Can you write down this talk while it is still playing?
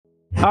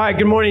All right,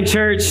 good morning,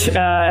 church.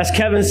 As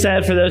Kevin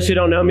said, for those who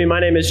don't know me, my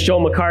name is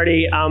Joel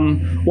McCarty.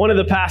 I'm one of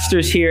the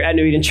pastors here at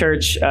New Eden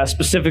Church,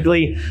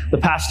 specifically the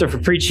pastor for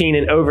preaching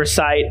and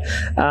oversight.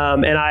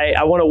 And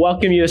I want to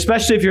welcome you,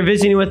 especially if you're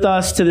visiting with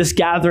us, to this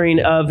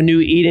gathering of New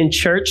Eden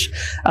Church.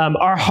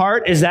 Our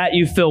heart is that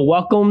you feel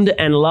welcomed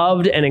and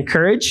loved and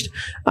encouraged.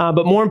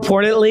 But more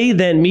importantly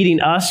than meeting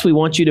us, we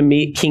want you to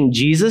meet King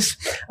Jesus.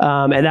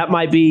 And that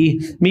might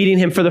be meeting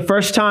him for the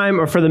first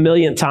time or for the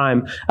millionth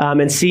time,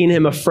 and seeing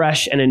him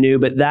afresh and anew.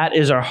 But that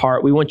is our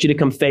heart. We want you to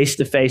come face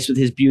to face with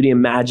his beauty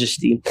and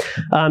majesty.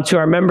 To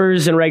our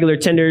members and regular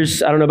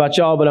attenders, I don't know about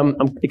y'all, but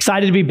I'm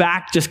excited to be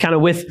back just kind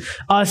of with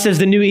us as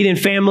the New Eden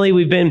family.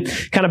 We've been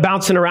kind of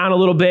bouncing around a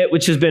little bit,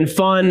 which has been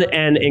fun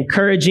and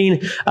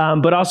encouraging,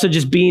 but also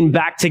just being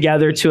back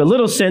together to a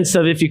little sense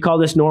of, if you call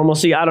this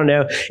normalcy, I don't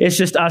know. It's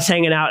just us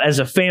hanging out as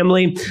a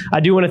family.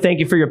 I do want to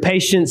thank you for your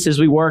patience as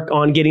we work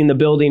on getting the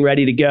building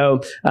ready to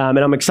go. And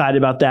I'm excited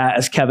about that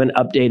as Kevin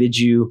updated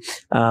you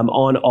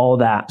on all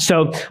that.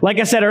 So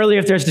like I said earlier,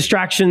 if there's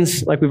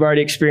distractions, like we've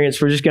already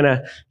experienced, we're just going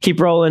to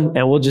keep rolling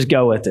and we'll just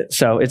go with it.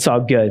 So it's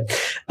all good.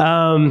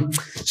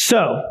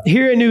 So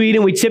here at New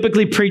Eden, we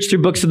typically preach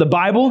through books of the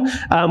Bible.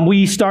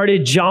 We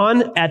started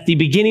John at the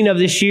beginning of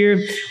this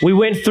year. We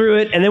went through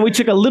it and then we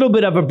took a little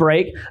bit of a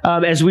break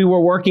as we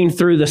were working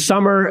through the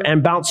summer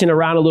and bouncing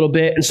around a little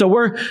bit. And so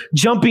we're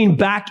jumping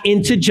back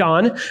into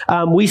John.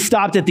 We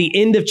stopped at the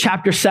end of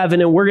chapter 7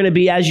 and we're going to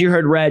be, as you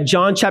heard read,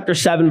 John chapter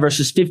 7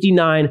 verses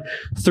 59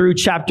 through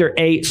chapter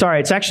 8.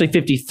 Sorry, it's actually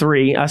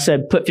 53. I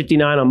said put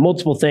 59 on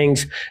multiple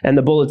things and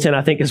the bulletin,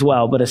 I think, as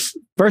well, but it's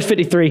verse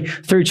 53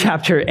 through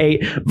chapter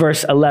 8,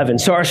 verse 11.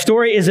 So our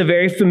story is a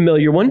very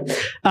familiar one.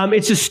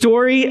 It's a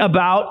story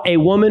about a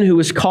woman who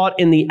was caught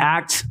in the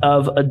act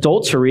of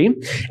adultery,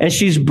 and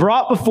she's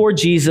brought before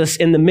Jesus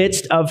in the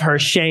midst of her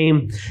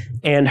shame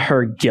and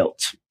her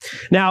guilt.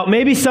 Now,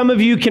 maybe some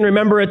of you can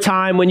remember a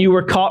time when you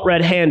were caught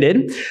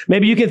red-handed.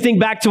 Maybe you can think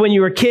back to when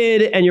you were a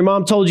kid and your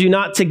mom told you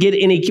not to get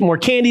any more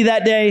candy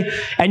that day,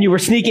 and you were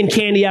sneaking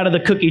candy out of the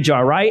cookie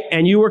jar, right?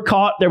 And you were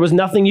caught. There was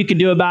nothing you could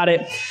do about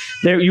it.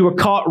 You were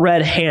caught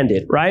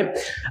red-handed, right?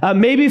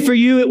 Maybe for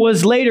you, it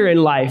was later in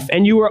life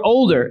and you were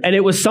older and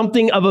it was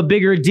something of a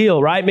bigger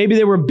deal, right? Maybe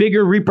there were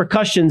bigger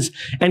repercussions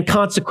and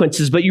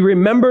consequences, but you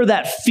remember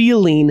that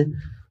feeling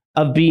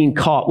of being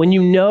caught when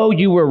you know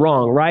you were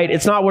wrong, right?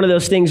 It's not one of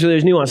those things where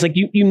there's nuance. Like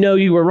you know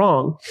you were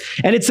wrong.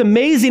 And it's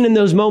amazing in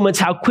those moments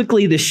how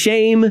quickly the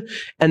shame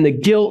and the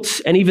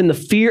guilt and even the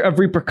fear of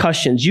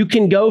repercussions, you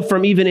can go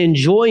from even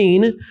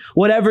enjoying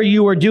whatever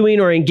you were doing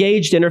or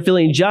engaged in or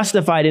feeling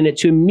justified in it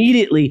to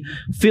immediately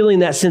feeling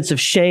that sense of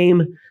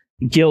shame,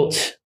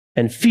 guilt,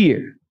 and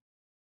fear.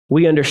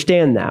 We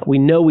understand that. We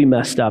know we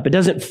messed up. It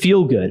doesn't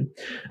feel good.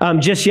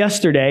 Just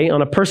yesterday, on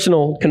a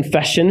personal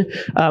confession,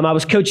 I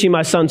was coaching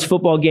my son's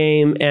football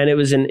game, and it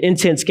was an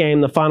intense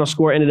game. The final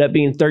score ended up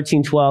being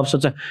 13-12. So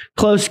it's a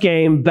close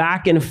game,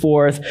 back and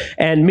forth.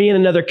 And me and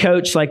another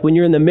coach, like when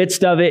you're in the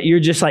midst of it, you're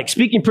just like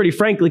speaking pretty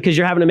frankly because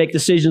you're having to make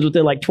decisions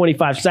within like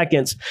 25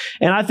 seconds.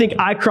 And I think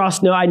I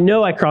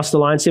know I crossed the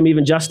line, so I'm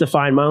even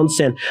justifying my own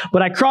sin.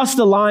 But I crossed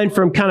the line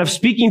from kind of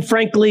speaking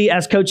frankly,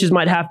 as coaches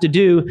might have to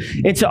do,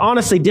 into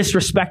honestly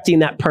disrespecting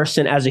that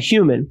person as a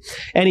human.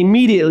 And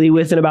immediately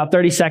within about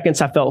 30 seconds,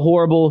 I felt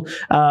horrible.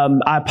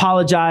 I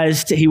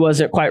apologized. He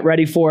wasn't quite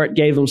ready for it,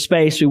 gave him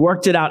space. We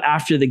worked it out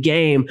after the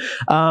game.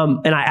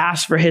 And I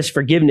asked for his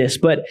forgiveness.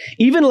 But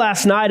even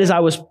last night, as I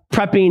was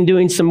prepping,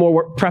 doing some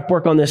more prep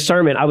work on this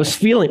sermon, I was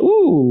feeling,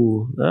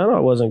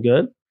 that wasn't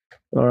good.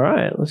 All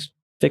right, let's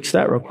fix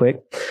that real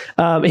quick.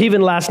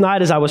 Even last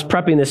night, as I was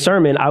prepping this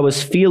sermon, I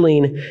was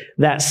feeling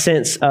that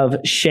sense of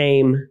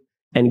shame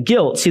and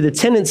guilt. See, the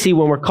tendency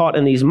when we're caught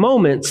in these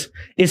moments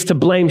is to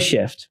blame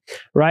shift,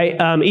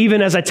 right?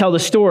 Even as I tell the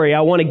story,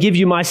 I want to give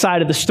you my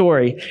side of the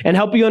story and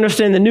help you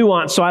understand the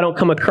nuance so I don't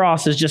come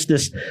across as just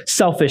this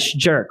selfish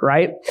jerk,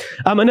 right?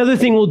 Another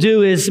thing we'll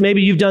do is,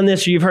 maybe you've done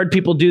this or you've heard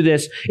people do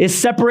this, is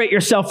separate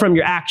yourself from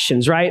your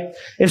actions, right?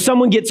 If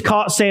someone gets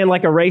caught saying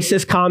like a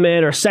racist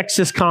comment or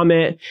sexist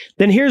comment,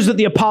 then here's what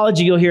the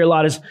apology you'll hear a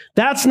lot is,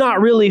 that's not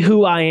really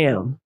who I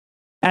am.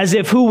 As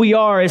if who we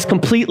are is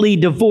completely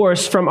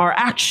divorced from our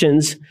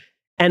actions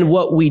and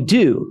what we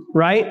do,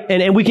 right?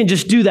 And we can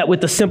just do that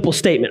with a simple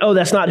statement. Oh,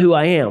 that's not who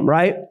I am,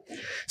 right?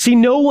 See,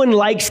 no one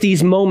likes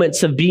these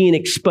moments of being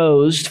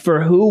exposed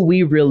for who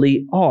we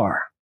really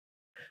are,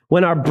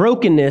 when our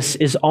brokenness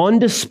is on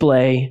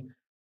display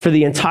for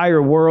the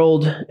entire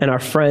world and our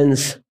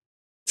friends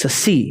to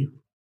see.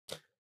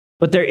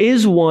 But there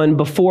is one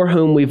before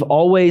whom we've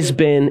always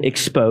been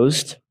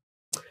exposed.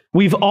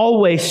 We've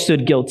always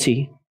stood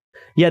guilty.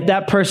 Yet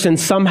that person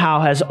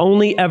somehow has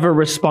only ever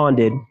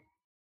responded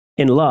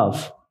in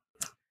love.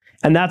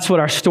 And that's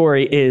what our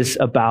story is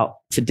about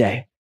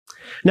today.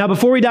 Now,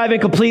 before we dive in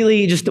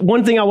completely, just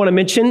one thing I want to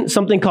mention,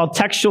 something called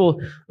textual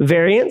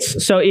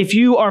variants. So if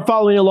you are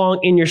following along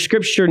in your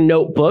scripture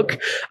notebook,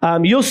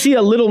 you'll see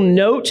a little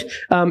note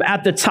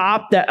at the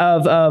top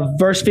of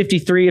verse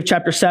 53 of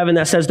chapter 7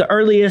 that says the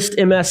earliest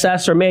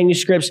MSS or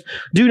manuscripts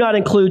do not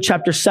include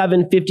chapter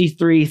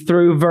 7:53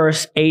 through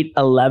verse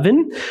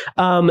 8:11.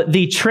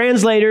 The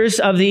translators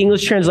of the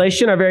English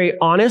translation are very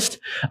honest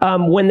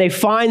when they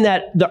find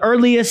that the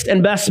earliest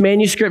and best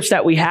manuscripts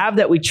that we have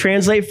that we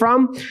translate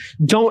from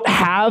don't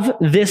have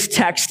this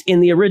text in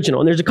the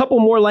original. And there's a couple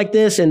more like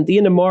this in the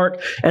end of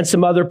Mark and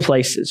some other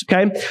places,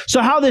 okay?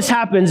 So how this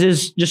happens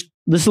is just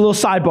this little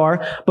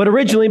sidebar, but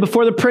originally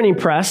before the printing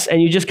press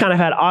and you just kind of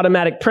had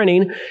automatic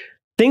printing,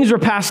 things were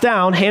passed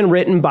down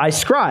handwritten by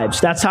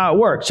scribes. That's how it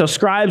worked. So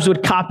scribes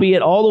would copy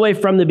it all the way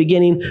from the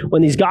beginning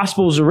when these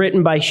gospels were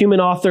written by human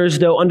authors,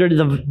 though under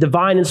the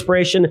divine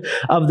inspiration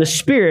of the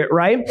Spirit,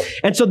 right?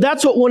 And so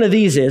that's what one of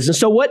these is. And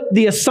so what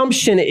the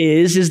assumption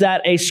is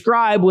that a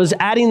scribe was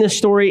adding this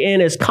story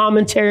in as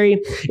commentary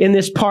in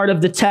this part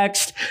of the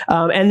text,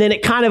 and then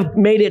it kind of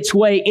made its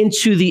way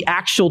into the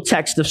actual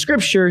text of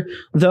Scripture,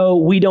 though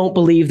we don't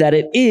believe that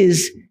it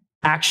is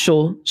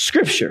actual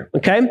scripture,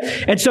 okay?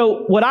 And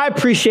so what I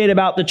appreciate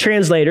about the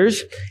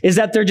translators is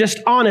that they're just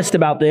honest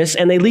about this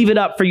and they leave it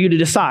up for you to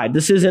decide.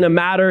 This isn't a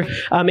matter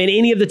in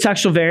any of the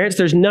textual variants.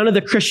 There's none of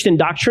the Christian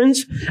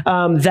doctrines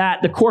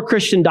the core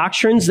Christian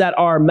doctrines that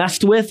are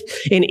messed with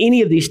in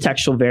any of these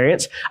textual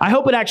variants. I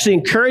hope it actually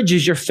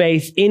encourages your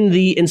faith in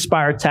the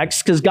inspired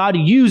text because God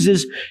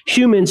uses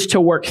humans to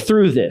work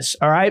through this,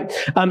 all right?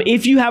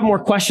 If you have more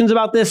questions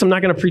about this, I'm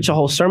not going to preach a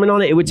whole sermon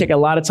on it. It would take a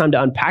lot of time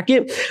to unpack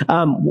it.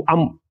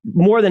 I'm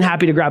more than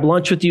happy to grab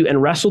lunch with you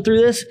and wrestle through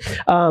this.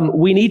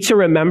 We need to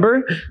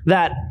remember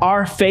that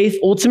our faith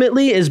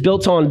ultimately is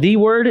built on the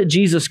word,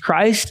 Jesus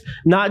Christ,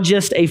 not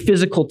just a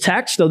physical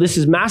text, though this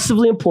is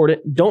massively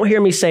important. Don't hear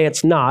me say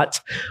it's not,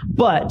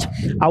 but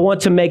I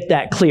want to make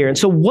that clear. And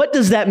so what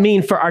does that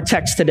mean for our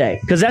text today?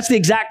 Because that's the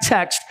exact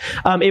text.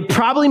 It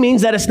probably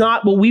means that it's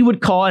not what we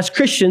would call as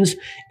Christians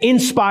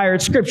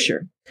inspired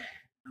scripture.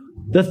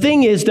 The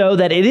thing is, though,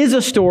 that it is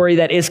a story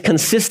that is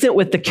consistent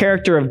with the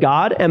character of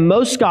God, and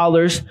most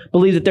scholars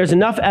believe that there's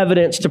enough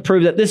evidence to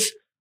prove that this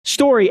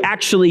story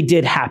actually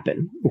did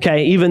happen,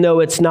 okay, even though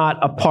it's not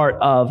a part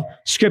of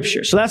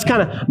Scripture. So that's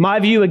kind of my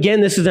view.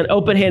 Again, this is an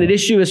open-handed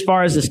issue as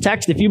far as this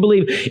text. If you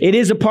believe it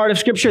is a part of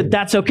Scripture,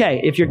 that's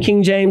okay. If you're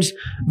King James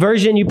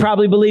Version, you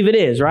probably believe it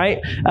is, right?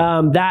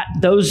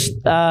 Those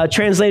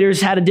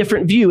translators had a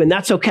different view, and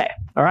that's okay.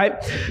 All right.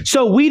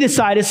 So we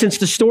decided, since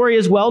the story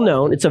is well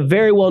known, it's a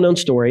very well known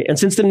story, and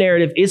since the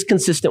narrative is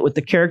consistent with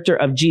the character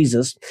of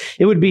Jesus,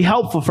 it would be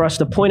helpful for us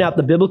to point out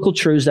the biblical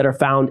truths that are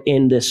found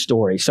in this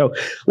story. So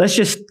let's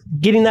just,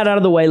 getting that out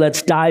of the way,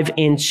 let's dive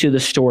into the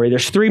story.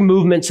 There's three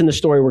movements in the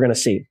story we're going to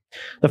see.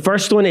 The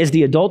first one is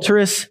the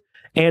adulteress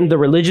and the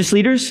religious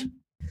leaders.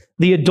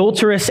 The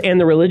adulteress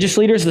and the religious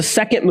leaders. The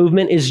second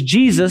movement is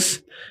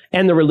Jesus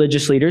and the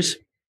religious leaders.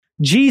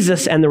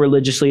 Jesus and the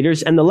religious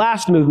leaders. And the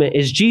last movement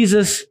is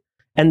Jesus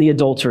and the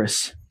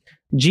adulteress.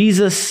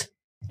 Jesus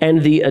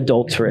and the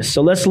adulteress.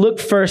 So let's look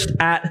first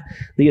at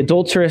the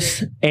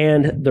adulteress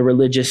and the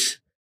religious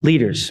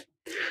leaders.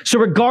 So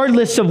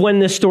regardless of when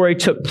this story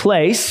took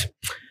place,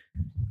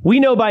 we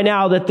know by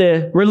now that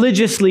the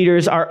religious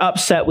leaders are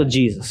upset with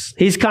Jesus.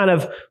 He's kind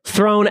of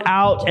thrown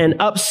out and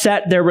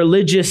upset their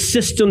religious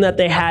system that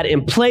they had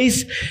in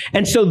place.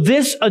 And so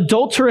this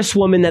adulterous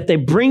woman that they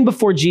bring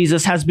before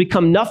Jesus has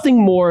become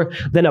nothing more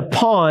than a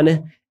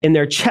pawn in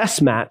their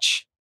chess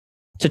match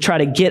to try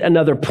to get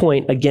another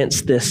point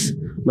against this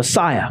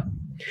Messiah.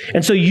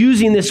 And so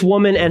using this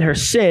woman and her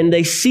sin,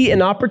 they see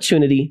an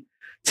opportunity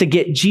to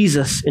get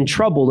Jesus in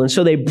trouble. And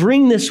so they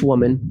bring this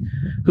woman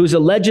who's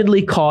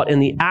allegedly caught in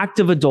the act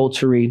of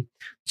adultery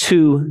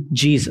to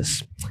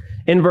Jesus.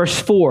 In verse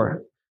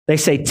 4, they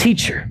say,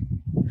 "Teacher,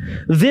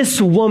 this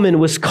woman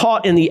was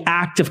caught in the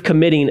act of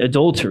committing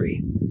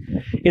adultery.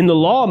 In the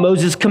law,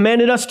 Moses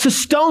commanded us to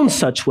stone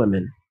such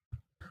women.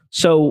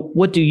 So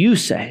what do you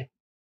say?"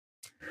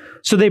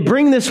 So they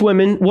bring this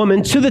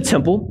woman to the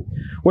temple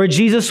where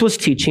Jesus was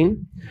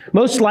teaching,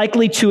 most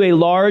likely to a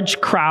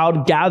large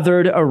crowd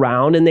gathered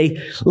around, and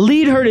they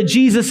lead her to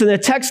Jesus. And the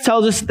text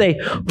tells us they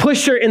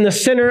push her in the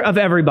center of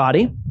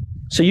everybody.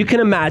 So you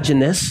can imagine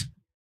this.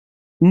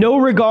 No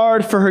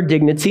regard for her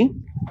dignity.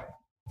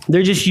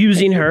 They're just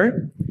using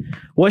her.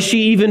 Was she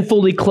even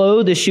fully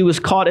clothed as she was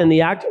caught in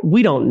the act?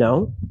 We don't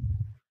know.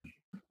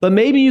 But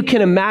maybe you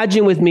can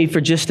imagine with me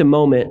for just a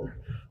moment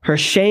her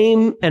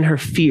shame and her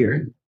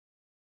fear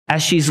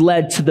as she's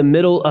led to the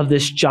middle of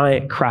this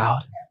giant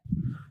crowd,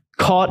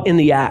 caught in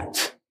the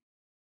act.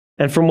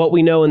 And from what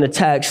we know in the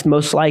text,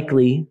 most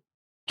likely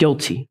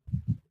guilty.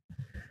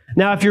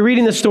 Now, if you're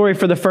reading the story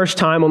for the first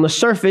time on the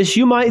surface,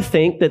 you might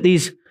think that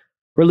these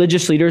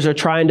religious leaders are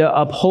trying to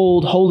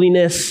uphold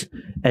holiness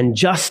and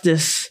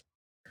justice,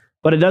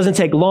 but it doesn't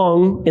take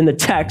long in the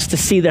text to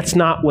see that's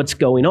not what's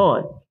going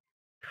on.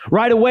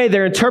 Right away,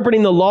 they're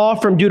interpreting the law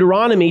from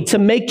Deuteronomy to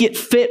make it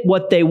fit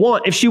what they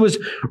want. If she was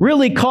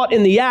really caught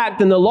in the act,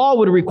 then the law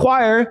would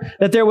require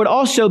that there would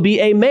also be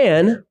a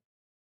man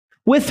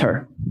with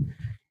her.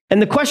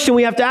 And the question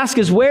we have to ask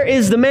is, where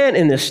is the man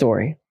in this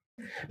story?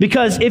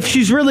 Because if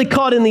she's really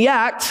caught in the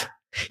act,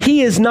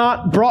 he is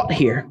not brought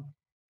here.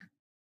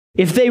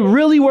 If they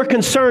really were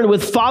concerned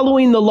with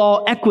following the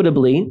law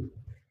equitably,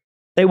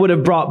 they would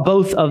have brought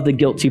both of the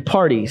guilty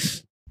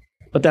parties.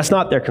 But that's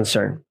not their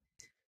concern.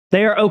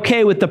 They are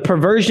okay with the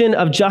perversion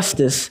of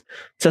justice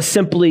to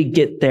simply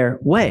get their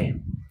way.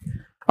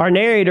 Our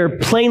narrator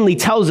plainly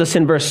tells us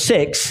in verse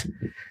 6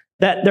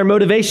 that their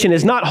motivation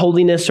is not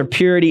holiness or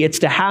purity, it's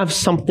to have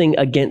something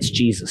against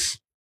Jesus.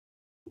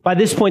 By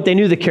this point, they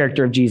knew the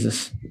character of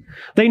Jesus.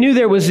 They knew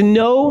there was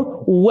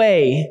no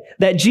way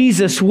that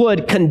Jesus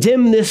would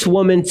condemn this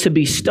woman to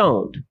be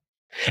stoned.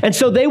 And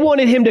so they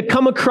wanted him to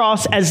come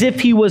across as if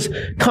he was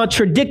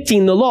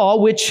contradicting the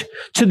law, which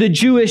to the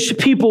Jewish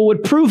people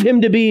would prove him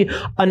to be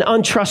an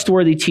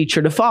untrustworthy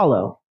teacher to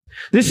follow.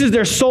 This is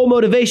their sole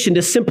motivation,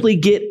 to simply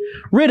get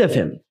rid of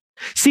him.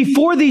 See,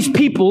 for these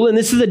people, and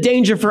this is a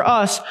danger for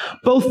us,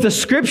 both the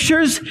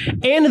scriptures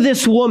and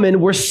this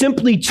woman were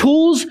simply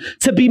tools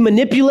to be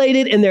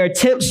manipulated in their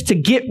attempts to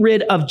get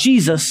rid of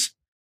Jesus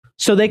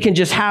so they can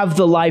just have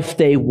the life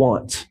they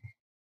want.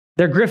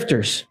 They're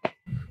grifters,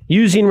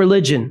 using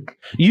religion,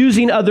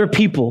 using other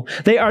people.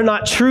 They are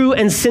not true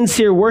and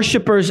sincere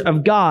worshipers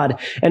of God.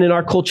 And in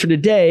our culture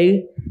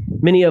today,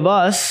 many of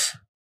us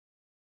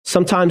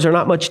sometimes are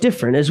not much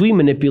different as we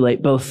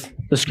manipulate both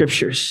the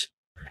scriptures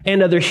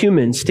and other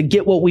humans to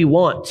get what we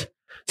want,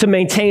 to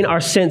maintain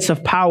our sense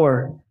of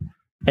power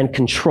and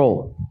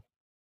control.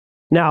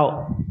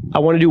 Now, I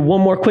want to do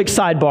one more quick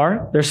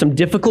sidebar. There's some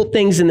difficult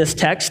things in this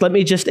text. Let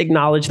me just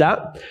acknowledge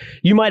that.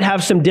 You might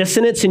have some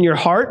dissonance in your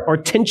heart or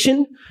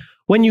tension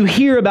when you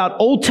hear about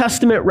Old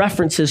Testament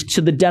references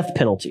to the death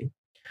penalty.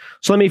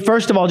 So let me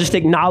first of all just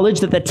acknowledge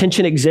that that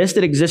tension exists.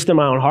 It exists in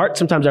my own heart.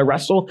 Sometimes I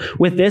wrestle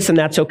with this, and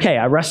that's okay.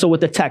 I wrestle with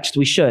the text.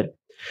 We should.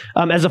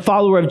 As a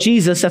follower of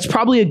Jesus, that's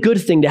probably a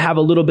good thing to have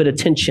a little bit of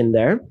tension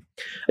there.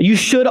 You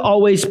should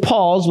always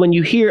pause when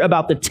you hear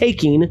about the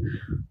taking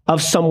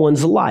of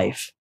someone's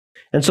life.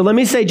 And so let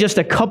me say just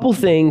a couple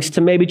things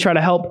to maybe try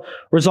to help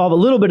resolve a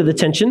little bit of the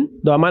tension,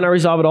 though I might not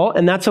resolve it all,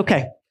 and that's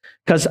okay,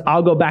 because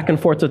I'll go back and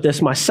forth with this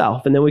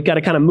myself. And then we've got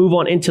to kind of move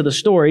on into the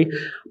story,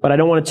 but I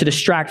don't want it to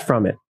distract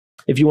from it.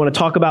 If you want to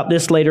talk about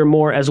this later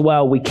more as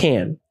well, we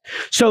can.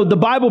 So the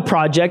Bible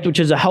Project, which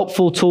is a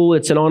helpful tool,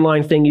 it's an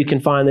online thing you can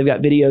find. They've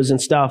got videos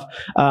and stuff.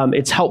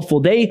 It's helpful.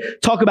 They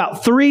talk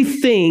about 3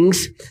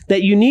 things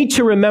that you need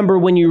to remember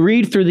when you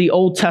read through the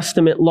Old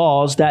Testament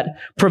laws that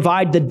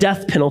provide the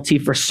death penalty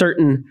for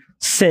certain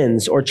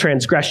sins or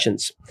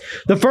transgressions.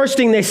 The first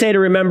thing they say to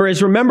remember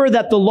is remember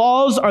that the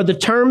laws are the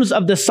terms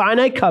of the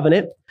Sinai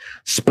covenant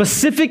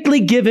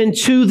specifically given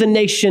to the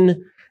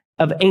nation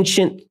of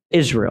ancient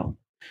Israel.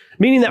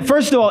 Meaning that,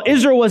 first of all,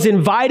 Israel was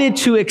invited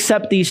to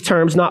accept these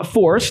terms, not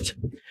forced.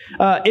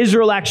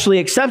 Israel actually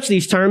accepts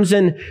these terms,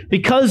 and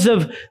because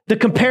of the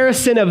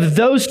comparison of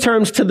those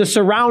terms to the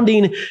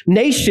surrounding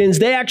nations,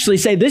 they actually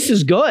say, this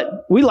is good.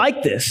 We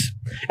like this.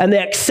 And they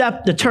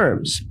accept the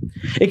terms.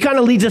 It kind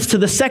of leads us to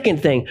the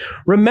second thing.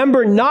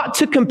 Remember not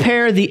to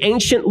compare the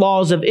ancient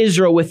laws of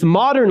Israel with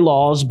modern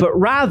laws, but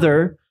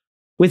rather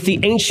with the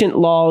ancient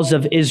laws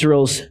of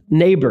Israel's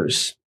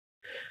neighbors.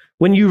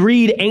 When you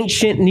read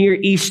ancient Near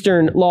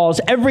Eastern laws,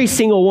 every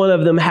single one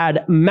of them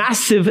had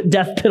massive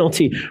death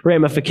penalty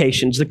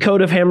ramifications. The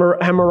Code of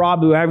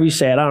Hammurabi, however you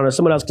say it, I don't know,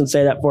 someone else can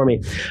say that for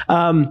me.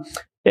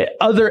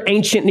 Other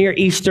ancient Near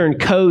Eastern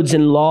codes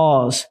and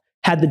laws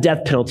had the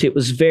death penalty. It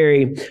was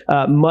very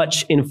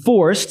much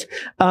enforced.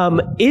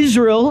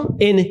 Israel,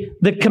 in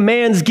the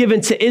commands given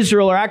to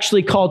Israel, are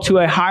actually called to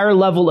a higher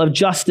level of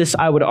justice,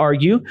 I would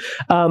argue.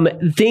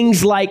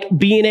 Things like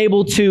being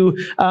able to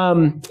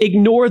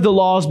ignore the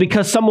laws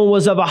because someone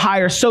was of a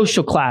higher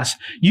social class.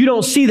 You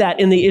don't see that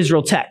in the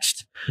Israel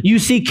text. You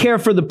see care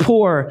for the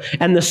poor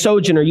and the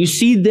sojourner. You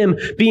see them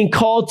being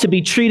called to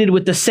be treated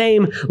with the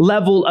same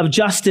level of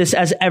justice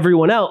as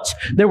everyone else.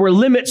 There were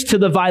limits to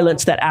the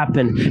violence that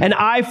happened. An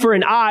eye for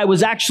an eye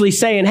was actually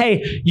saying,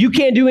 hey, you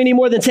can't do any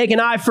more than take an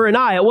eye for an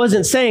eye. It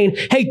wasn't saying,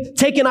 hey,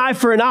 take an eye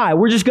for an eye.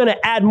 We're just going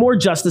to add more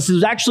justice. It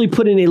was actually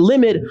putting a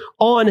limit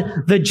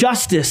on the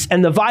justice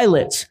and the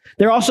violence.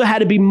 There also had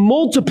to be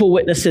multiple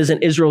witnesses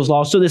in Israel's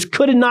law. So this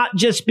could not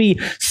just be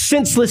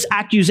senseless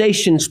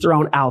accusations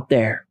thrown out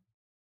there.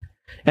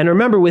 And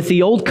remember, with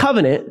the old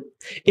covenant,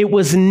 it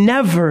was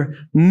never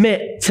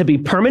meant to be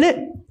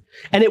permanent,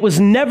 and it was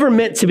never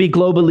meant to be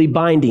globally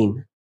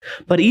binding.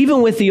 But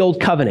even with the old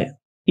covenant,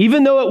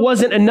 even though it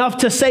wasn't enough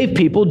to save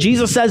people,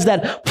 Jesus says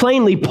that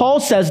plainly, Paul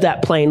says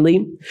that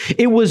plainly,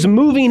 it was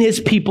moving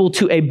his people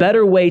to a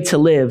better way to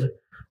live,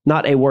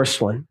 not a worse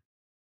one.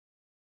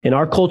 In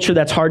our culture,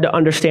 that's hard to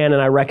understand,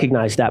 and I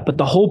recognize that. But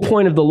the whole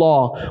point of the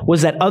law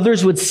was that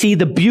others would see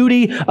the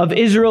beauty of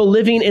Israel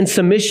living in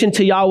submission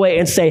to Yahweh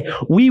and say,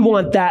 we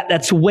want that.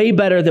 That's way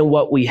better than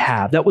what we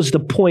have. That was the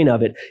point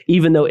of it,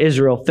 even though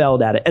Israel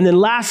failed at it. And then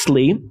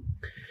lastly,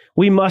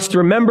 we must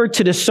remember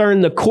to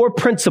discern the core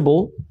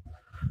principle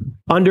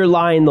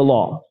underlying the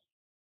law.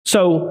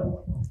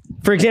 So,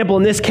 for example,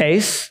 in this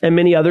case, and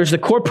many others, the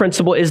core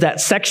principle is that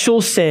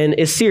sexual sin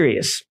is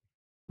serious.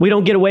 We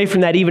don't get away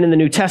from that even in the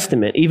New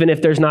Testament, even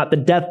if there's not the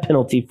death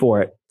penalty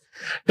for it.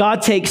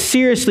 God takes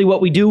seriously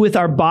what we do with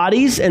our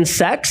bodies and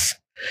sex,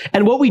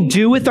 and what we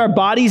do with our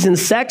bodies and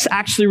sex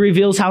actually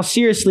reveals how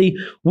seriously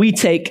we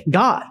take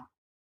God.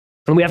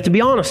 And we have to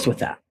be honest with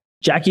that.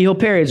 Jackie Hill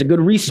Perry is a good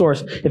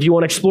resource if you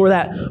want to explore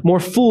that more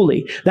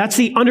fully. That's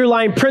the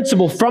underlying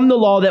principle from the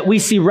law that we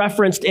see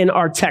referenced in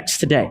our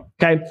text today,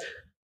 okay?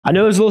 I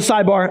know there's a little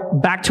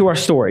sidebar. Back to our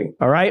story,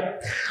 all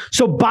right?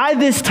 So by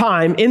this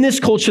time, in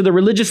this culture, the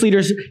religious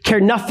leaders care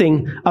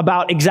nothing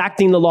about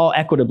exacting the law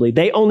equitably.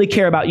 They only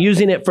care about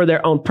using it for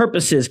their own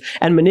purposes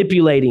and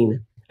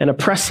manipulating and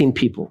oppressing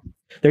people.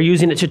 They're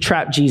using it to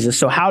trap Jesus.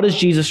 So how does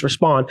Jesus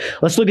respond?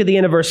 Let's look at the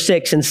end of verse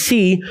 6 and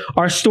see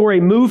our story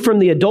move from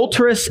the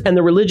adulteress and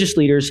the religious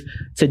leaders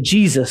to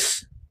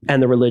Jesus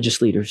and the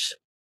religious leaders.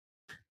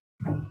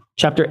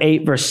 Chapter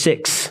 8, verse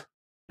 6,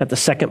 at the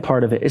second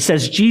part of it. It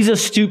says,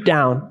 Jesus stooped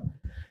down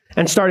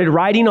and started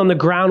writing on the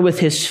ground with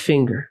his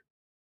finger.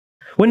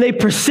 When they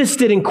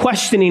persisted in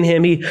questioning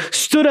him, he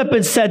stood up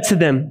and said to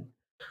them,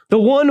 "The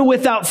one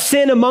without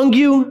sin among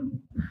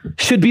you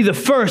should be the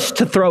first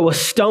to throw a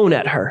stone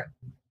at her."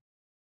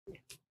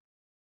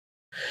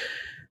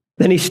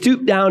 Then he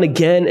stooped down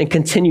again and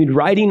continued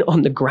writing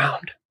on the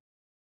ground.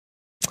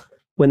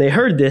 When they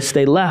heard this,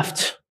 they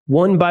left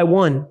one by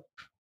one,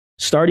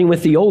 starting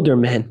with the older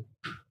men,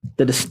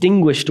 the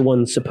distinguished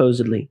ones,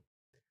 supposedly.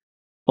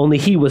 Only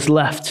he was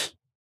left.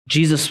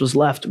 Jesus was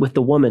left with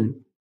the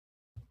woman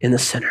in the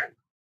center.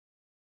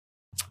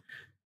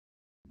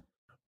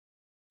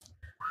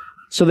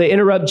 So they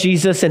interrupt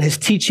Jesus and his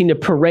teaching to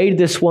parade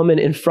this woman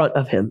in front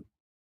of him.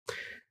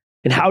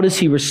 And how does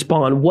he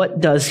respond? What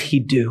does he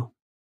do?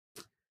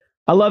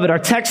 I love it. Our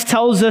text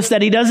tells us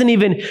that he doesn't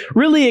even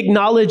really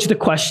acknowledge the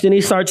question.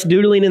 He starts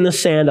doodling in the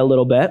sand a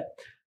little bit.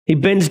 He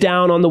bends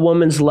down on the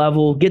woman's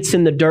level, gets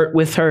in the dirt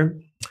with her.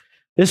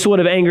 This would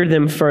have angered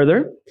them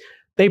further.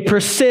 They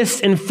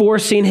persist in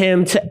forcing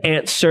him to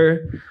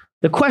answer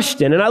the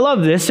question. And I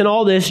love this. In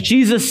all this,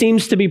 Jesus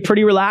seems to be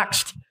pretty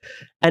relaxed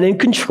and in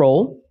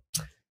control,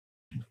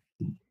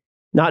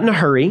 not in a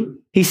hurry.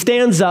 He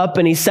stands up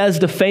and he says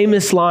the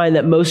famous line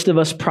that most of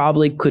us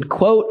probably could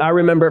quote. I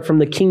remember it from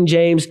the King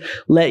James,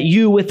 "Let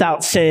you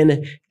without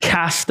sin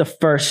cast the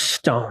first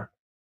stone."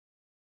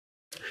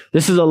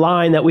 This is a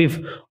line that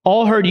we've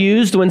all heard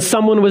used when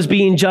someone was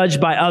being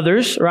judged by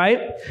others, right?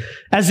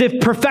 As if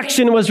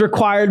perfection was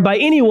required by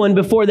anyone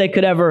before they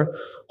could ever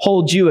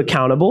hold you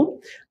accountable.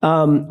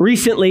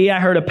 Recently, I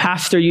heard a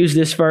pastor use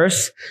this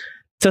verse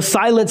to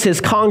silence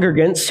his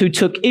congregants who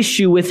took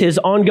issue with his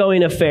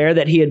ongoing affair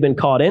that he had been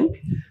caught in.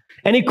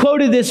 And he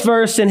quoted this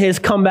verse in his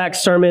comeback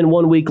sermon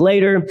 1 week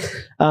later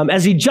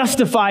as he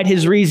justified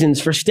his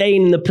reasons for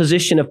staying in the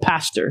position of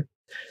pastor.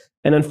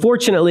 And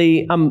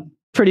unfortunately, I'm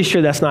pretty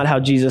sure that's not how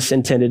Jesus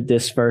intended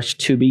this verse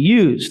to be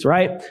used,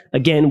 right?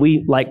 Again,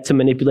 we like to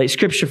manipulate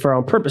scripture for our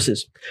own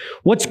purposes.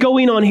 What's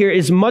going on here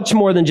is much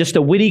more than just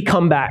a witty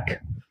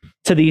comeback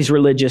to these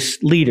religious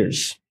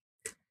leaders.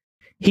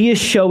 He is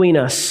showing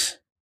us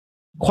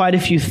quite a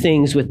few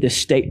things with this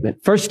statement.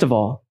 First of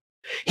all,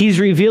 he's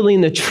revealing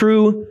the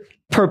true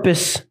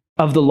purpose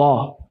of the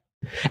law.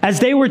 As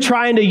they were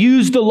trying to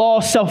use the law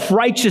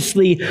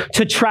self-righteously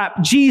to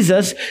trap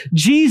Jesus,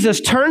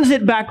 Jesus turns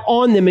it back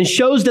on them and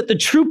shows that the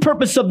true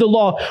purpose of the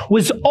law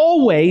was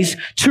always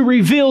to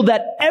reveal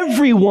that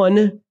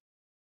everyone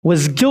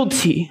was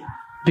guilty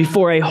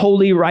before a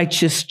holy,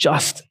 righteous,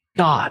 just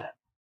God.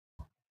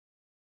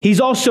 He's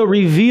also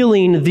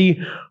revealing the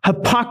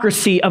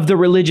hypocrisy of the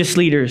religious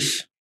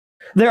leaders.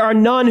 There are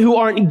none who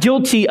aren't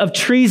guilty of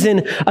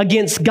treason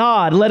against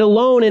God, let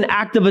alone an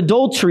act of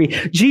adultery.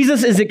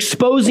 Jesus is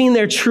exposing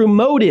their true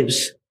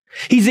motives.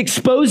 He's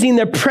exposing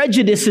their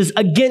prejudices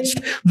against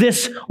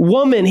this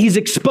woman. He's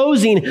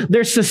exposing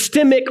their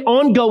systemic,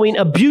 ongoing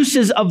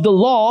abuses of the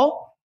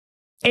law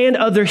and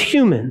other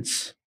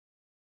humans.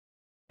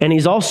 And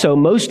he's also,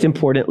 most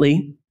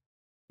importantly,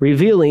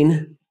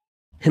 revealing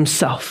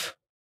himself.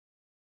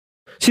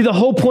 See, the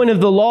whole point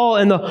of the law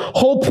and the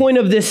whole point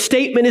of this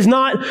statement is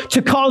not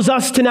to cause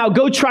us to now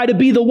go try to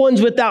be the ones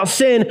without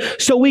sin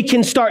so we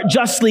can start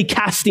justly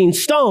casting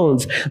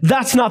stones.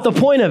 That's not the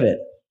point of it.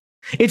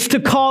 It's to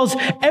cause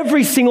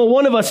every single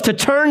one of us to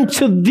turn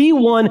to the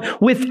one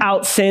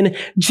without sin,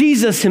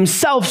 Jesus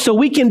himself, so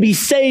we can be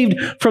saved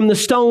from the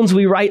stones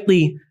we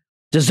rightly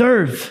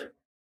deserve.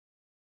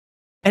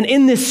 And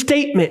in this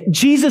statement,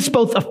 Jesus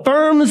both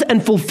affirms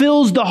and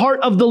fulfills the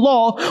heart of the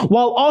law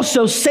while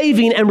also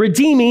saving and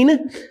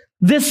redeeming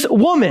this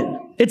woman.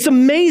 It's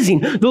amazing.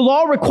 The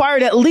law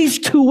required at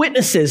least 2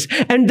 witnesses,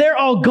 and they're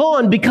all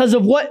gone because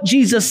of what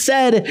Jesus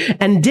said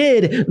and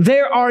did.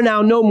 There are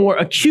now no more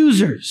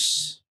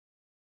accusers.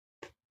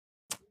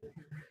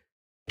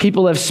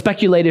 People have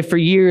speculated for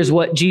years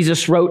what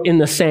Jesus wrote in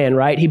the sand,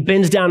 right? He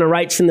bends down and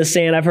writes in the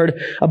sand. I've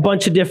heard a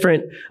bunch of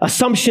different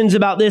assumptions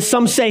about this.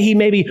 Some say he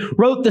maybe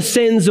wrote the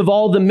sins of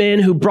all the men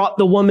who brought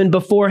the woman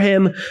before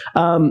him.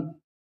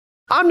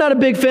 I'm not a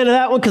big fan of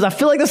that one because I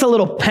feel like that's a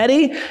little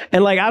petty.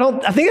 And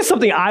I think it's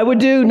something I would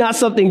do, not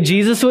something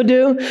Jesus would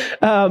do.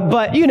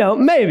 But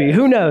maybe,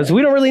 who knows?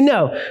 We don't really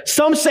know.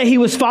 Some say he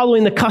was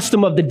following the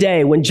custom of the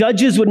day. When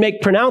judges would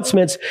make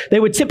pronouncements, they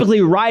would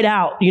typically write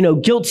out,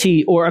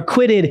 guilty or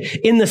acquitted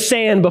in the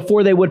sand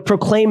before they would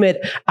proclaim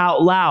it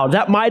out loud.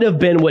 That might have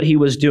been what he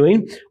was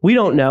doing. We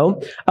don't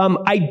know.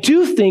 I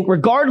do think,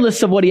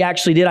 regardless of what he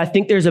actually did, I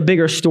think there's a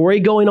bigger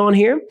story going on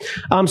here.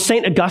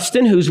 St.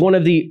 Augustine, who's one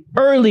of the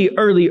early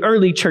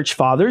church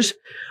fathers,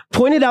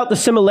 pointed out the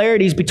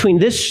similarities between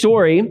this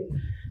story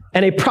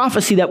and a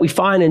prophecy that we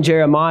find in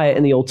Jeremiah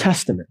in the Old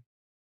Testament.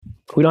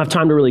 We don't have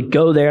time to really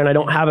go there, and I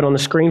don't have it on the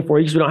screen for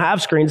you because we don't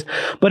have screens.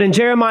 But in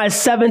Jeremiah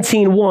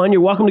 17:1,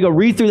 you're welcome to go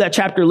read through that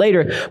chapter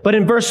later. But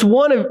in verse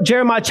 1 of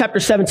Jeremiah chapter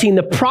 17,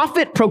 the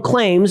prophet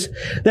proclaims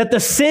that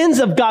the sins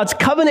of God's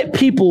covenant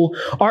people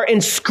are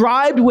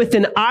inscribed with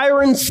an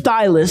iron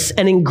stylus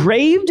and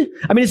engraved,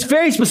 it's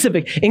very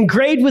specific,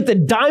 engraved with a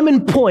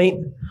diamond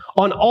point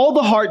on all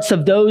the hearts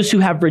of those who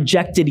have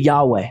rejected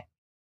Yahweh.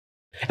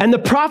 And the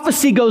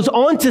prophecy goes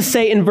on to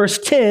say in verse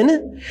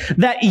 10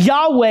 that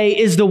Yahweh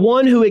is the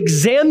one who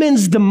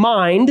examines the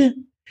mind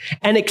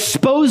and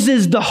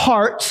exposes the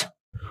heart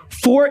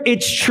for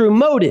its true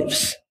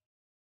motives.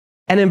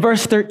 And in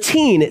verse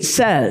 13, it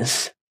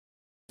says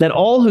that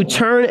all who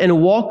turn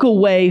and walk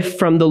away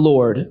from the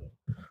Lord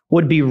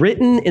would be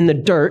written in the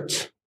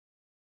dirt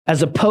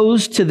as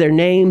opposed to their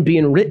name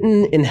being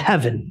written in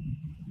heaven,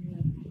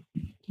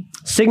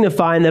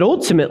 signifying that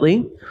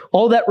ultimately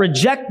all that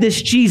reject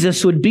this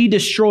Jesus would be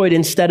destroyed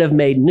instead of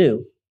made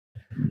new.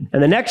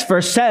 And the next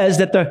verse says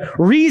that the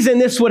reason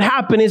this would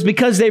happen is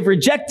because they've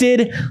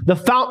rejected the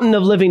fountain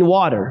of living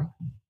water.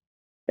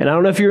 And I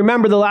don't know if you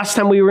remember the last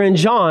time we were in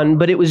John,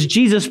 but it was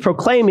Jesus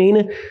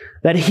proclaiming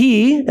that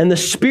he and the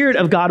Spirit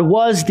of God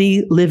was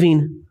the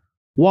living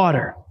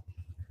water.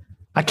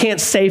 I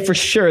can't say for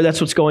sure that's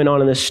what's going on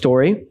in this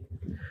story,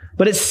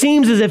 but it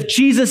seems as if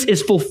Jesus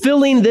is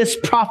fulfilling this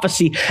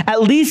prophecy,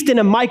 at least in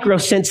a micro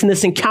sense, in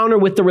this encounter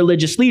with the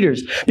religious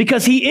leaders,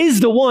 because he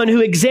is the one who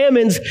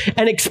examines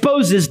and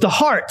exposes the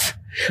heart.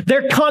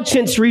 Their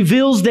conscience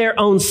reveals their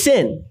own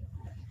sin.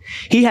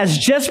 He has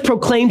just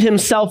proclaimed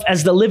himself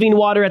as the living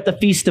water at the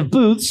Feast of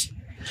Booths,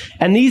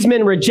 and these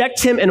men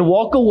reject him and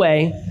walk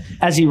away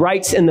as he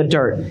writes in the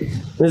dirt.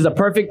 This is a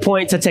perfect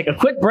point to take a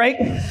quick break.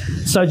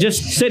 So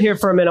just sit here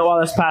for a minute while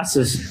this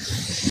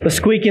passes. The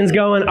squeaking's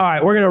going. All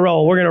right, we're going to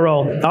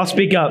roll. I'll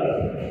speak up.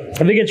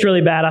 If it gets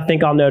really bad, I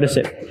think I'll notice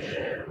it.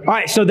 All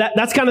right, so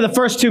that's kind of the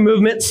first two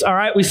movements. All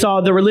right, we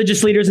saw the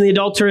religious leaders and the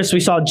adulteress. We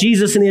saw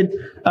Jesus and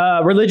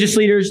the religious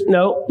leaders.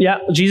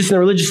 Jesus and the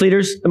religious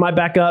leaders. Am I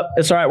back up?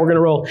 It's all right, we're going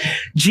to roll.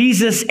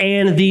 Jesus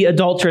and the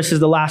adulteress is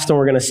the last one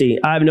we're going to see.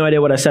 I have no idea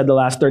what I said the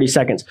last 30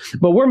 seconds.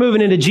 But we're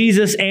moving into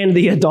Jesus and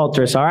the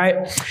adulteress, all right?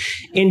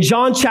 In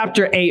John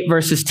chapter 8,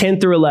 verses 10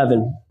 through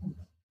 11,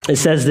 it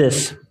says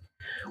this.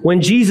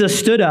 When Jesus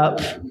stood up,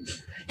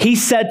 he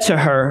said to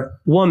her,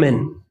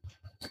 "Woman,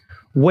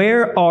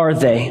 where are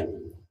they?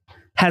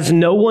 Has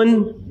no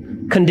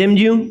one condemned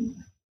you?"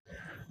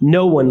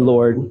 "No one,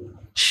 Lord,"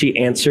 she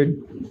answered.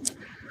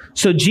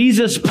 So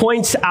Jesus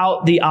points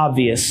out the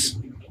obvious.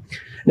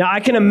 Now,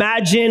 I can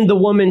imagine the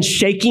woman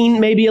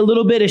shaking maybe a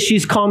little bit as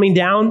she's calming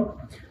down.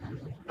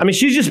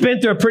 She's just been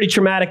through a pretty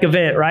traumatic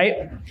event,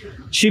 right?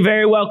 She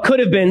very well could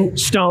have been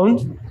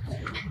stoned.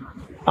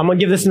 I'm going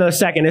to give this another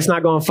second. It's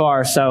not going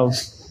far, so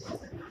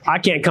I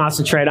can't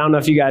concentrate. I don't know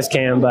if you guys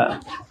can,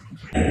 but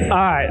all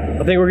right,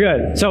 I think we're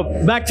good. So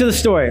back to the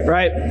story,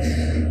 right?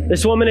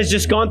 This woman has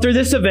just gone through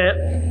this event.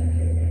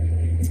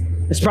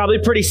 It's probably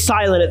pretty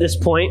silent at this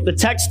point. The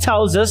text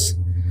tells us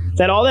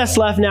that all that's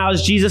left now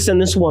is Jesus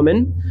and this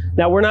woman.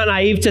 Now, we're not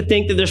naive to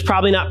think that there's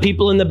probably not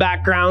people in the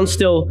background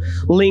still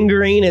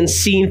lingering and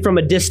seeing from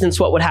a distance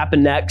what would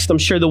happen next. I'm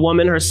sure the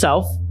woman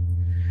herself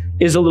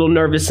is a little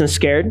nervous and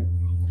scared.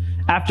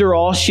 After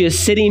all, she is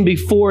sitting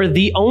before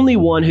the only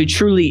one who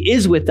truly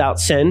is without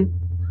sin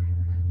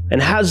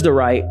and has the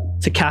right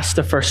to cast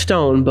the first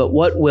stone, but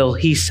what will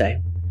he say?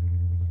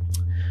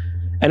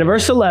 And in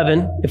verse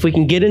 11, if we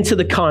can get into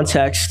the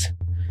context,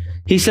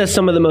 he says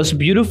some of the most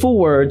beautiful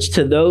words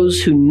to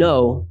those who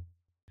know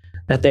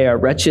that they are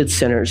wretched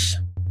sinners.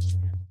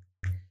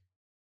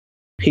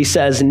 He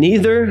says,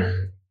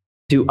 "Neither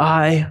do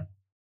I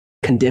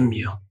condemn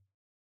you."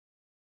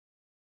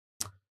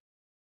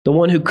 The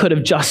one who could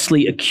have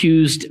justly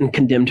accused and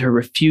condemned her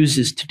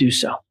refuses to do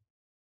so.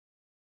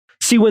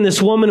 See, when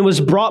this woman was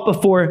brought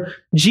before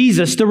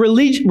Jesus, the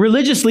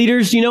religious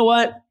leaders, you know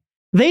what?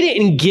 They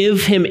didn't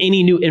give him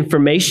any new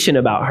information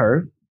about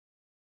her.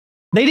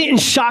 They didn't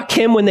shock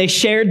him when they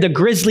shared the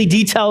grisly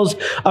details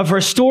of her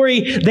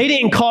story. They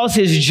didn't cause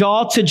his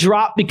jaw to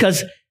drop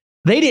because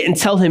they didn't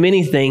tell him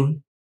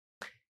anything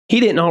he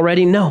didn't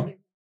already know.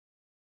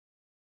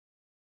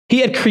 He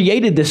had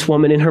created this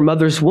woman in her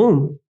mother's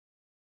womb.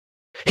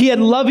 He had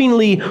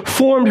lovingly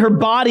formed her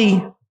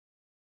body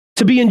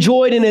to be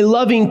enjoyed in a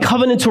loving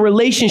covenantal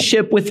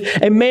relationship with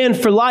a man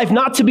for life,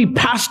 not to be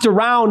passed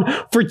around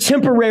for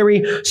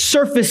temporary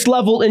surface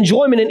level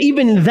enjoyment. And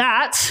even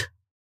that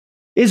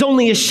is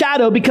only a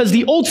shadow, because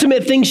the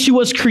ultimate thing she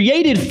was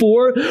created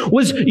for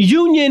was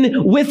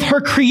union with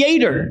her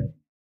Creator.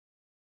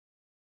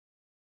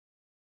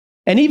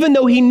 And even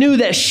though he knew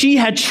that she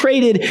had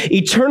traded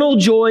eternal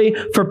joy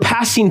for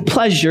passing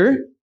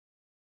pleasure,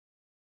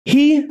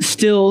 he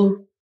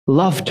still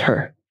loved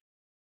her.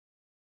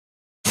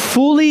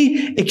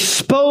 Fully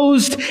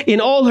exposed in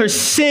all her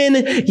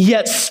sin,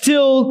 yet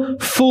still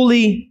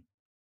fully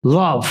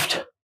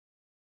loved.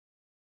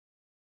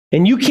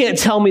 And you can't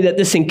tell me that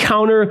this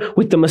encounter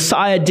with the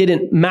Messiah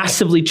didn't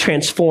massively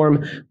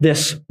transform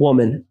this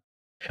woman.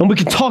 And we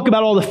can talk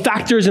about all the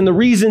factors and the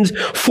reasons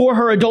for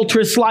her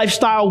adulterous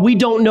lifestyle. We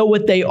don't know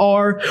what they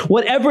are.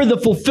 Whatever the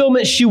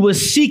fulfillment she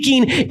was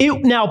seeking,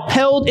 it now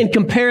paled in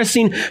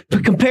comparison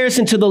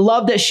to the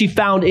love that she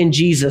found in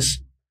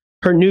Jesus,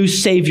 her new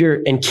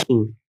Savior and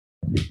King.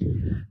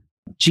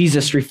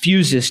 Jesus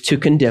refuses to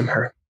condemn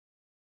her.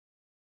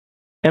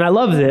 And I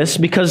love this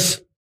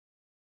because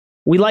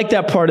we like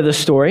that part of the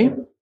story.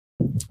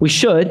 We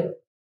should.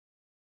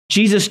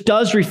 Jesus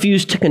does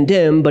refuse to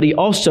condemn, but he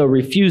also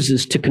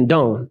refuses to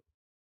condone.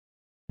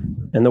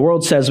 And the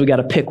world says we got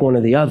to pick one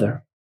or the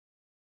other.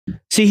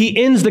 See,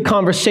 he ends the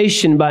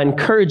conversation by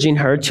encouraging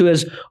her to,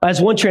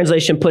 as one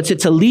translation puts it,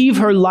 to leave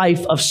her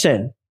life of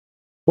sin.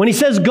 When he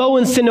says go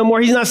and sin no more,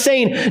 he's not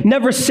saying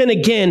never sin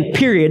again,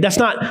 period. That's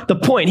not the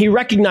point. He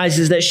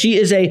recognizes that she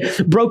is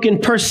a broken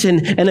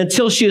person, and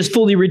until she is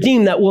fully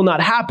redeemed, that will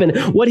not happen.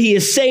 What he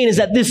is saying is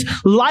that this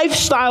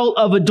lifestyle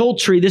of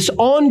adultery, this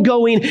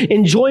ongoing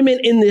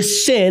enjoyment in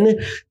this sin,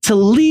 to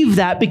leave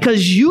that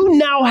because you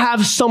now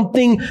have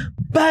something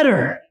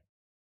better.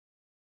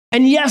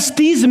 And yes,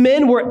 these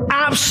men were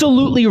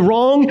absolutely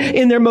wrong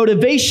in their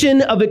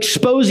motivation of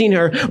exposing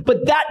her,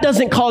 but that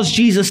doesn't cause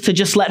Jesus to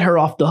just let her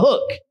off the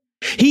hook.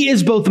 He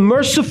is both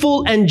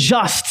merciful and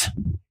just.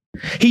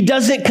 He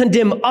doesn't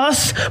condemn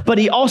us, but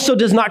he also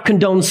does not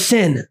condone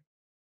sin.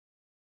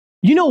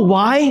 You know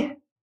why?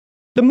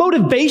 The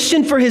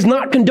motivation for his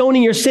not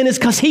condoning your sin is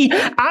because he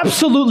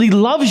absolutely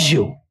loves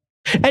you.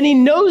 And he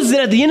knows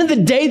that at the end of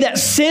the day, that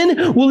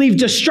sin will leave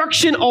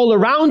destruction all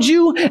around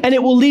you, and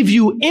it will leave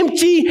you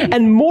empty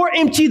and more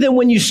empty than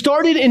when you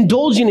started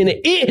indulging in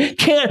it. It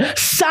can't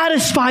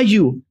satisfy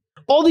you.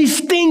 All these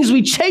things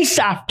we chase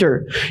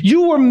after,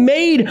 you were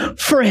made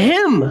for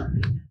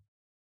him.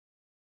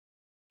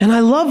 And I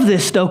love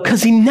this though,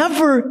 because he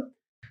never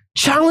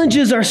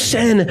challenges our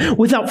sin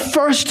without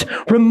first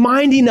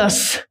reminding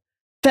us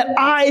that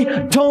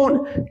I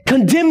don't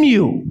condemn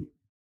you.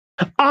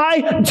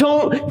 I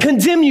don't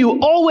condemn you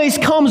always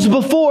comes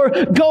before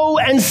go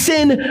and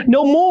sin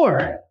no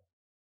more.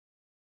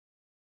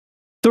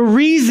 The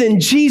reason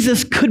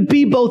Jesus could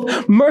be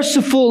both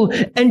merciful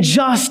and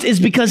just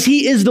is because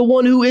he is the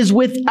one who is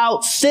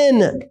without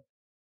sin.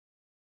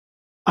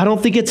 I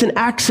don't think it's an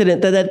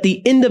accident that at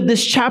the end of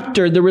this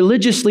chapter, the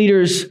religious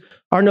leaders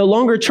are no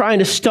longer trying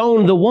to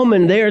stone the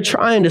woman. They are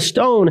trying to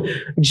stone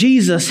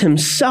Jesus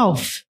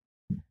himself.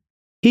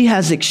 He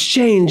has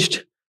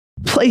exchanged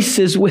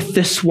places with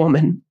this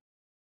woman.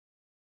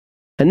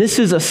 And this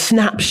is a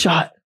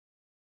snapshot,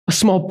 a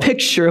small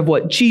picture of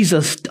what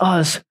Jesus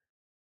does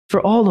for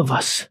all of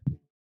us.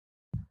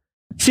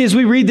 See, as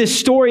we read this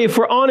story, if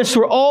we're honest,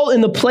 we're all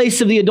in the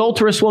place of the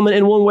adulterous woman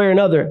in one way or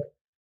another.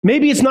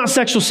 Maybe it's not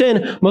sexual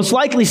sin. Most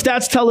likely,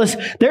 stats tell us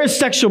there is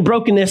sexual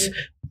brokenness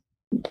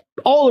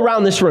all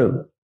around this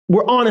room.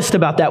 We're honest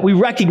about that. We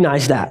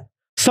recognize that.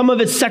 Some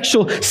of it's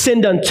sexual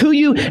sin done to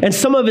you, and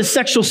some of it's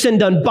sexual sin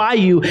done by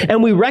you,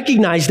 and we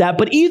recognize that.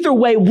 But either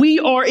way, we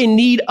are in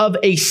need of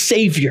a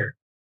Savior.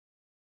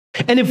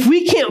 And if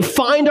we can't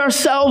find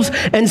ourselves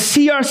and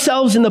see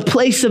ourselves in the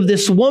place of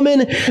this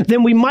woman,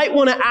 then we might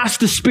want to ask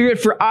the Spirit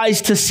for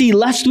eyes to see,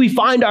 lest we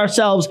find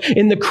ourselves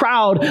in the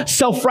crowd,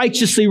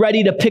 self-righteously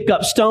ready to pick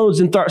up stones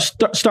and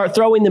start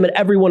throwing them at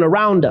everyone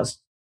around us.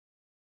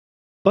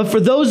 But for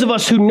those of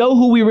us who know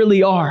who we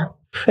really are,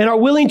 and are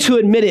willing to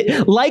admit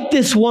it, like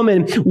this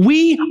woman,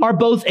 we are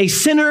both a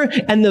sinner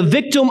and the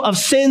victim of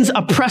sin's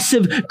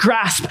oppressive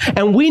grasp.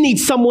 And we need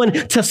someone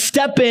to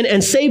step in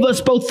and save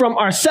us both from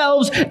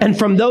ourselves and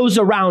from those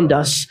around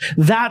us.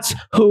 That's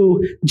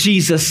who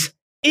Jesus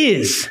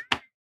is.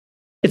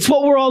 It's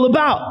what we're all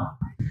about.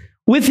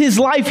 With his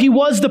life, he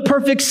was the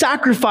perfect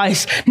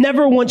sacrifice,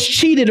 never once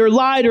cheated or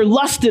lied or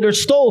lusted or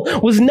stole,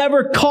 was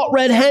never caught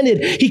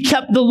red-handed. He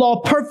kept the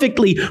law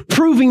perfectly,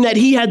 proving that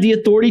he had the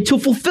authority to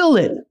fulfill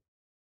it.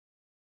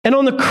 And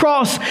on the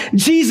cross,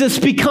 Jesus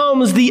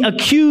becomes the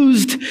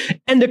accused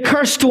and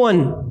accursed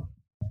one.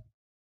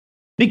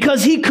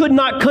 Because he could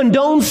not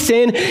condone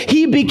sin,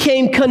 he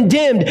became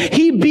condemned.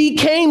 He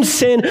became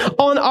sin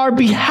on our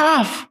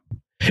behalf.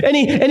 And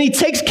he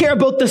takes care of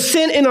both the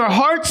sin in our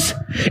hearts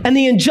and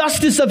the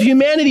injustice of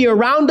humanity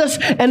around us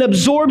and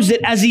absorbs it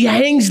as he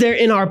hangs there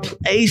in our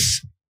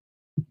place.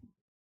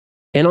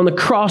 And on the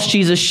cross,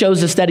 Jesus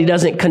shows us that he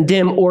doesn't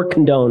condemn or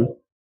condone.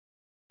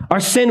 Our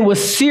sin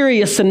was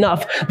serious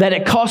enough that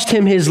it cost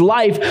him his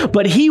life,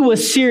 but he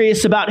was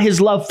serious about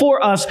his love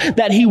for us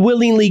that he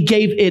willingly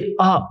gave it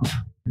up.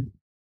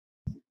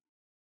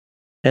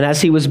 And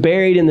as he was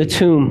buried in the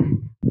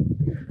tomb,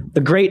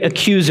 the great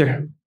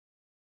accuser,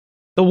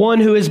 the one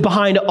who is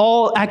behind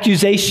all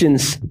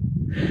accusations,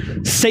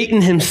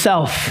 Satan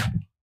himself,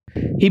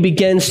 he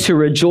begins to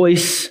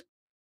rejoice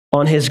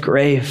on his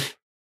grave.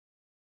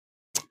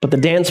 But the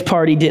dance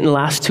party didn't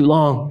last too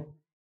long.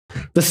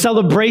 The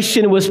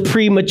celebration was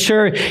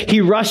premature.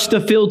 He rushed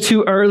the field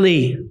too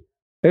early.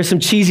 There's some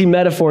cheesy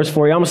metaphors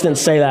for you. I almost didn't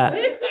say that.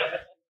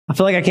 I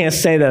feel like I can't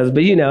say those,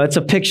 but it's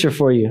a picture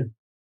for you.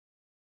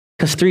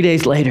 Because 3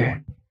 days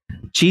later,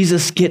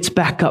 Jesus gets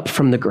back up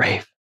from the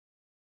grave,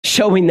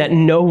 showing that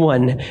no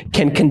one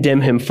can condemn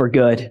him for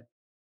good.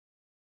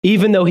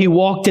 Even though he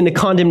walked into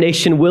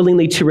condemnation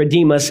willingly to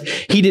redeem us,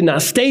 he did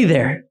not stay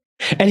there.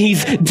 And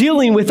he's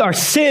dealing with our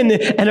sin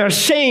and our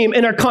shame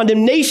and our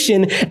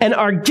condemnation and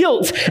our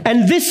guilt.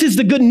 And this is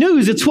the good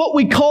news. It's what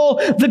we call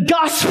the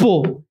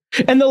gospel.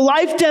 And the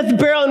life, death,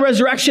 burial, and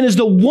resurrection is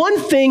the one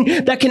thing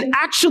that can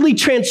actually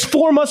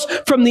transform us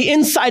from the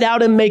inside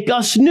out and make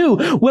us new.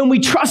 When we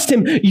trust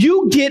him,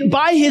 you get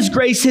by his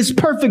grace, his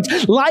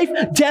perfect life,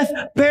 death,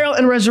 burial,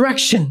 and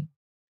resurrection.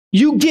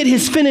 You get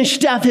his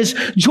finished death, his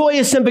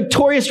joyous and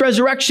victorious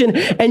resurrection,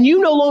 and you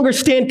no longer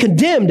stand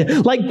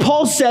condemned. Like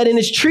Paul said in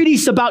his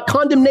treatise about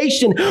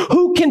condemnation,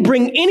 who can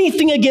bring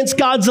anything against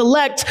God's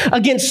elect,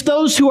 against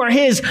those who are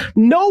his?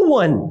 No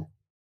one.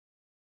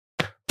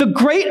 The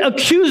great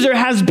accuser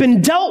has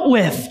been dealt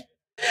with.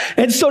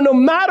 And so no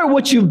matter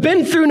what you've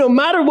been through, no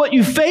matter what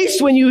you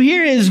face, when you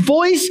hear his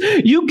voice,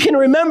 you can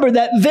remember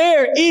that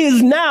there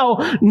is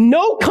now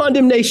no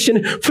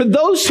condemnation for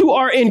those who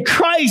are in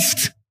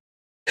Christ.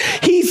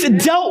 He's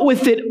dealt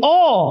with it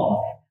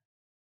all.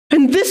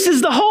 And this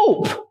is the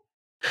hope.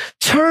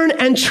 Turn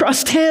and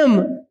trust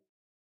him.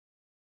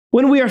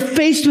 When we are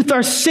faced with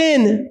our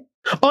sin,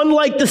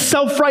 unlike the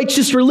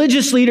self-righteous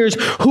religious leaders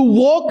who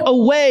walk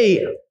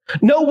away,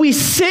 no, we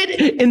sit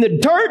in the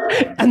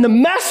dirt and the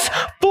mess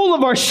full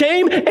of our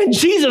shame, and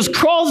Jesus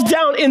crawls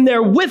down in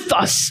there with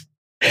us,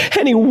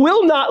 and he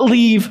will not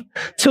leave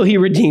till he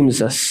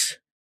redeems us.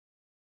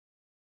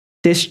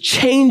 This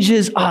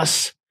changes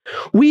us.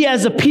 We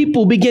as a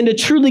people begin to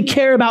truly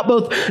care about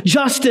both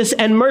justice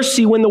and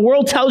mercy when the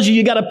world tells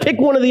you got to pick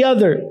one or the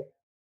other.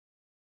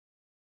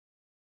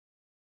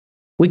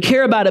 We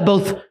care about it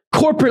both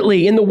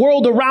corporately, in the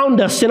world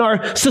around us, in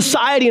our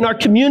society, in our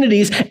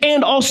communities,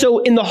 and also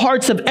in the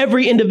hearts of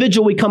every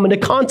individual we come into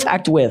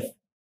contact with.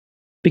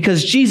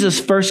 Because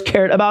Jesus first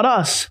cared about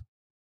us.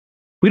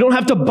 We don't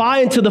have to buy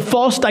into the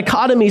false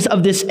dichotomies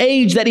of this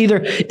age that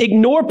either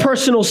ignore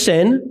personal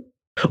sin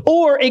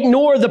or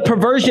ignore the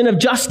perversion of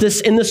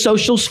justice in the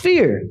social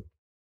sphere.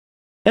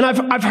 And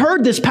I've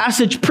heard this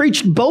passage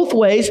preached both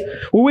ways,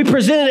 where we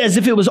present it as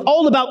if it was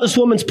all about this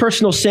woman's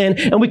personal sin,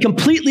 and we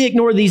completely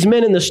ignore these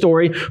men in the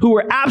story who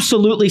were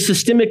absolutely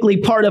systemically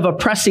part of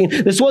oppressing.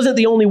 This wasn't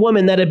the only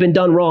woman that had been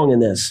done wrong in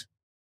this.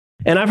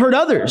 And I've heard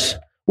others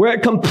where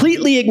it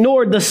completely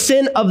ignored the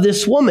sin of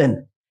this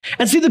woman.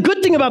 And see, the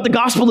good thing about the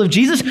gospel of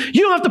Jesus,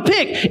 you don't have to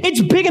pick.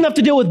 It's big enough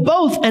to deal with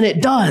both, and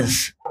it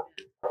does.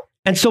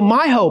 And so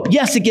my hope,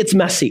 yes, it gets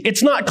messy.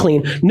 It's not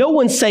clean. No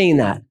one's saying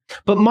that.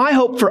 But my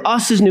hope for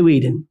us is New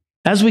Eden,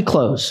 as we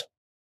close,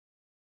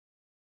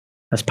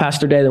 as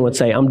Pastor Dalen would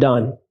say, I'm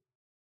done.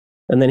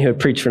 And then he would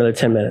preach for another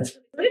 10 minutes.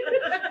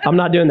 I'm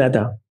not doing that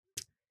though.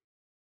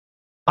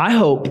 I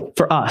hope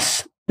for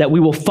us that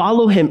we will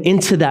follow him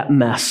into that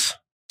mess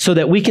so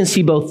that we can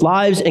see both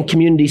lives and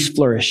communities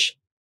flourish.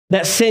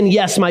 That sin,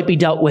 yes, might be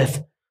dealt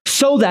with,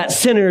 so that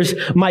sinners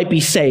might be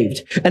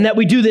saved. And that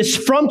we do this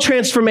from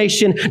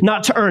transformation,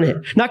 not to earn it.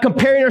 Not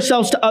comparing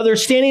ourselves to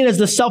others, standing as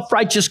the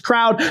self-righteous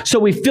crowd so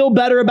we feel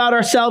better about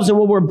ourselves, and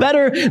well, we're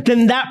better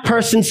than that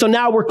person, so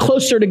now we're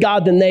closer to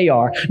God than they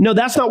are. No,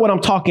 that's not what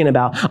I'm talking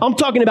about. I'm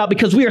talking about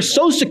because we are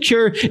so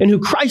secure in who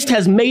Christ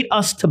has made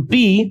us to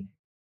be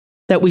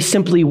that we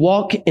simply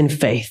walk in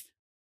faith.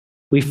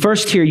 We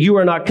first hear, you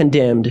are not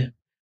condemned.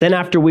 Then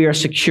after we are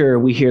secure,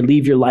 we hear,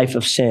 leave your life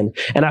of sin.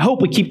 And I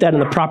hope we keep that in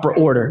the proper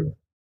order.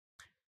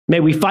 May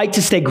we fight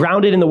to stay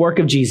grounded in the work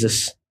of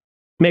Jesus.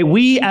 May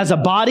we as a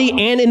body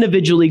and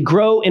individually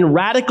grow in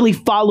radically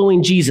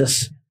following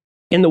Jesus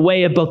in the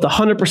way of both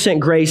 100%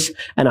 grace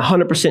and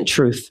 100%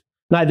 truth,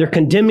 neither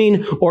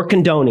condemning or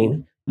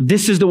condoning.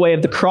 This is the way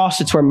of the cross.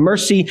 It's where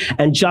mercy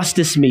and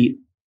justice meet.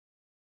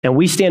 And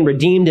we stand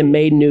redeemed and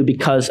made new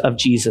because of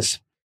Jesus.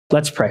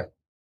 Let's pray.